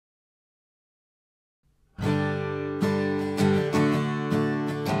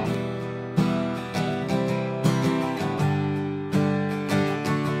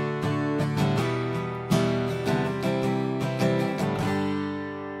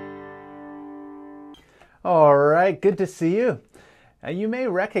All right, good to see you. You may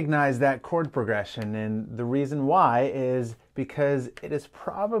recognize that chord progression, and the reason why is because it is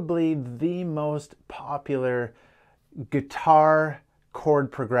probably the most popular guitar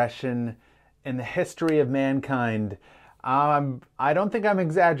chord progression in the history of mankind. I don't think I'm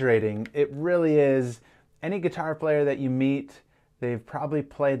exaggerating. It really is. Any guitar player that you meet, they've probably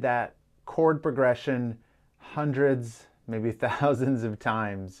played that chord progression hundreds, maybe thousands of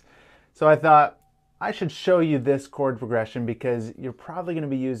times. So I thought I should show you this chord progression because you're probably going to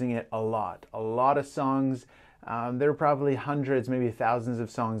be using it a lot. A lot of songs, there are probably hundreds, maybe thousands of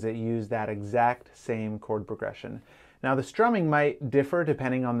songs that use that exact same chord progression. Now the strumming might differ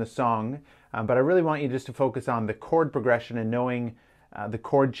depending on the song, but I really want you just to focus on the chord progression and knowing the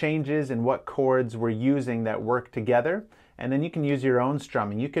chord changes and what chords we're using that work together. And then you can use your own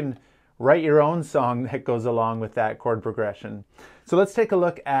strumming. You can write your own song that goes along with that chord progression. So let's take a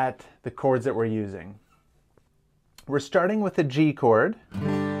look at the chords that we're using. We're starting with the G chord.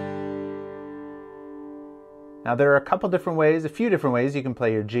 Now there are a couple different ways, a few different ways you can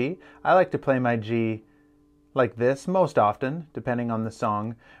play your G. I like to play my G like this most often, depending on the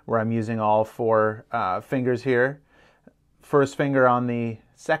song, where I'm using all four fingers here. First finger on the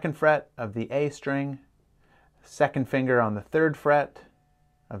second fret of the A string, second finger on the third fret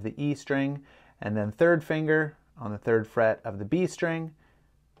of the E string, and then third finger on the third fret of the B string,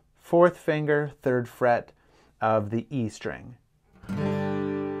 fourth finger, third fret of the E string.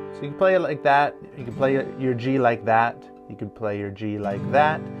 So you can play it like that, you can play your G like that, you can play your G like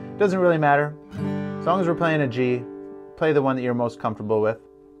that. Doesn't really matter. As long as we're playing a G, play the one that you're most comfortable with.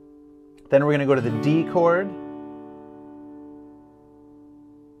 Then we're going to go to the D chord.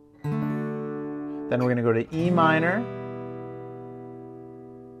 Then we're going to go to E minor.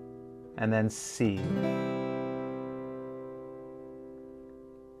 And then C.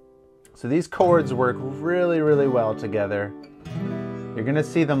 So these chords work really, really well together. You're going to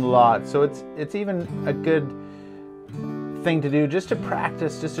see them a lot. So it's even a good thing to do just to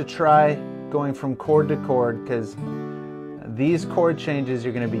practice, just to try going from chord to chord, because these chord changes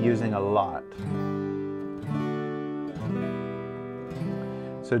you're going to be using a lot.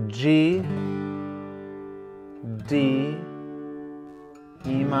 So G, D,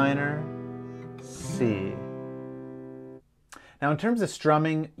 E minor, C. Now in terms of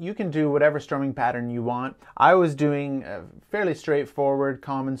strumming, you can do whatever strumming pattern you want. I was doing a fairly straightforward,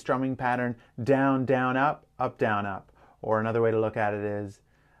 common strumming pattern, down, down, up, down, up. Or another way to look at it is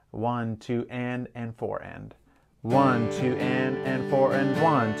 1, 2, and 4, and. 1, 2, and 4, and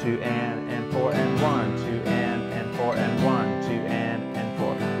 1, 2, and 4, and 1, 2, and 4, and 1, 2, and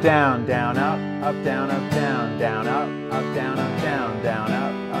 4. Down, down, up, down, down, down, up, down, down, down,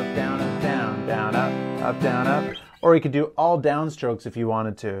 up, down, down, down, up, down, up. Or you could do all downstrokes if you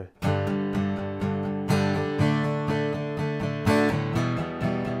wanted to.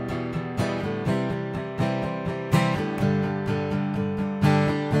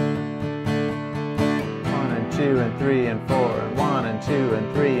 Two and three and four, and 1 and 2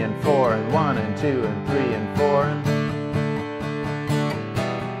 and 3 and 4, and 1 and 2 and 3 and 4.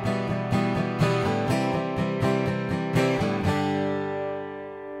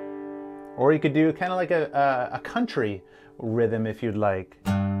 Or you could do kind of like a country rhythm if you'd like.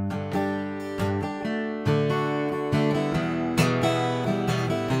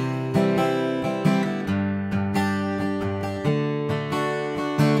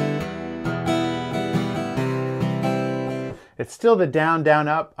 It's still the down, down,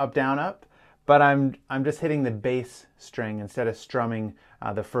 up, down, up, but I'm just hitting the bass string instead of strumming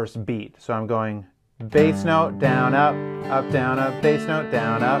the first beat. So I'm going bass note, down, up, down, up, bass note,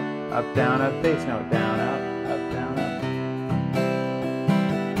 down, up, down, up, bass note, down, up, down, up.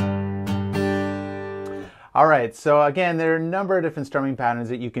 All right, so again, there are a number of different strumming patterns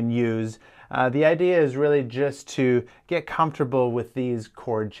that you can use. The idea is really just to get comfortable with these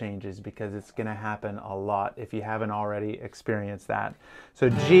chord changes because it's going to happen a lot if you haven't already experienced that. So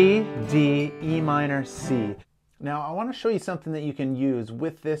G, D, E minor, C. Now I want to show you something that you can use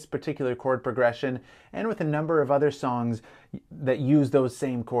with this particular chord progression and with a number of other songs that use those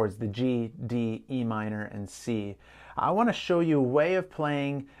same chords, the G, D, E minor, and C. I want to show you a way of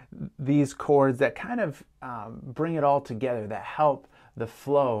playing these chords that kind of bring it all together, that help the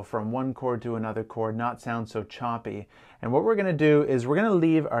flow from one chord to another chord not sound so choppy. And what we're going to do is we're going to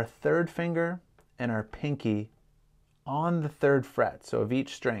leave our third finger and our pinky on the third fret, so of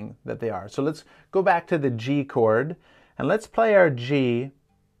each string that they are. So let's go back to the G chord and let's play our G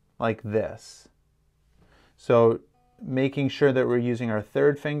like this. So making sure that we're using our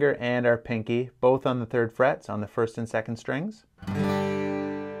third finger and our pinky both on the third frets on the first and second strings.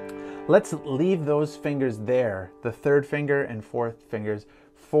 Let's leave those fingers there, the third finger and fourth fingers,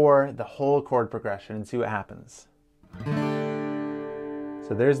 for the whole chord progression and see what happens.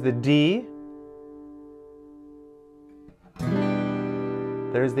 So there's the D,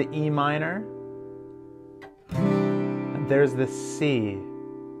 there's the E minor, and there's the C.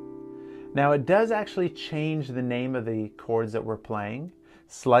 Now it does actually change the name of the chords that we're playing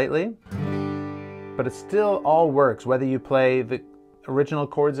slightly, but it still all works whether you play the original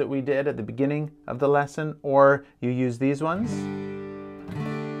chords that we did at the beginning of the lesson or you use these ones.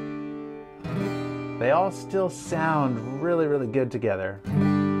 They all still sound really, really good together.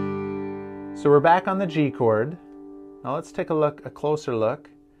 So we're back on the G chord. Now let's take a closer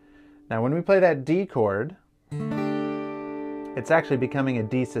look. Now when we play that D chord, it's actually becoming a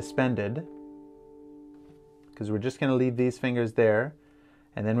D suspended, because we're just going to leave these fingers there.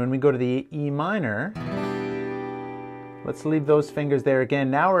 And then when we go to the E minor, let's leave those fingers there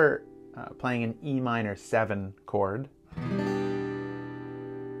again. Now we're playing an E minor 7 chord.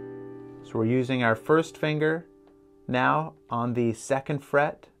 So we're using our first finger now on the 2nd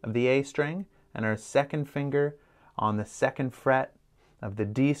fret of the A string and our second finger on the 2nd fret of the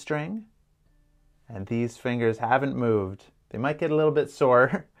D string. And these fingers haven't moved. They might get a little bit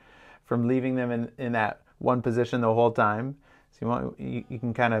sore from leaving them in that one position the whole time. So you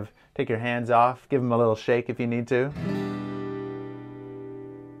can kind of take your hands off, give them a little shake if you need to.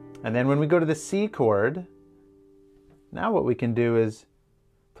 And then when we go to the C chord, now what we can do is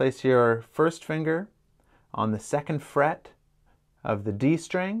place your first finger on the 2nd fret of the D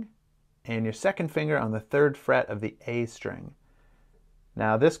string and your second finger on the 3rd fret of the A string.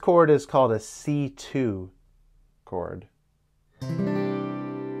 Now this chord is called a C2 chord.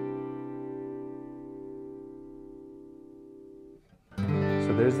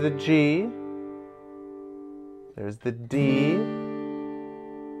 So there's the G, there's the D,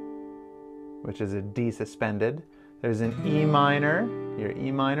 which is a D suspended. There's an E minor, your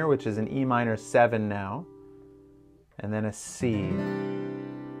E minor, which is an E minor 7 now, and then a C.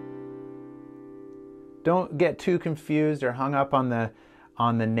 Don't get too confused or hung up on the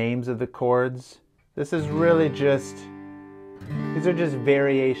names of the chords. This is really just, these are just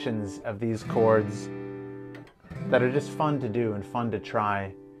variations of these chords that are just fun to do and fun to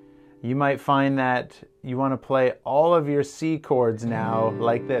try. You might find that you want to play all of your C chords now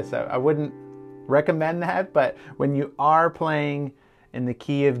like this. I wouldn't recommend that, but when you are playing in the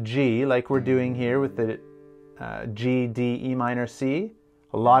key of G, like we're doing here with the G, D, E minor, C,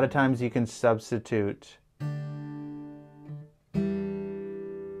 a lot of times you can substitute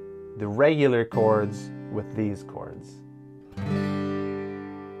the regular chords with these chords.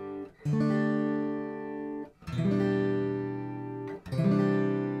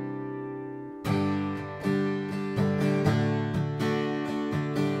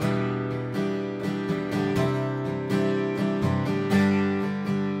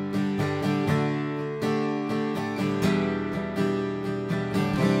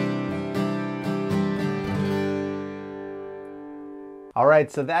 All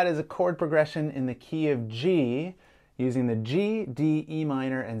right, so that is a chord progression in the key of G using the G, D, E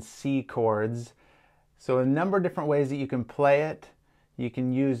minor, and C chords. So a number of different ways that you can play it. You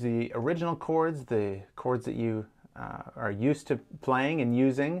can use the original chords, the chords that you are used to playing and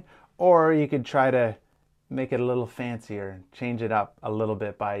using, or you could try to make it a little fancier, change it up a little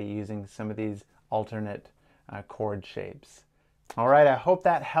bit by using some of these alternate chord shapes. All right, I hope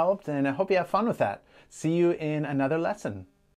that helped, and I hope you have fun with that. See you in another lesson.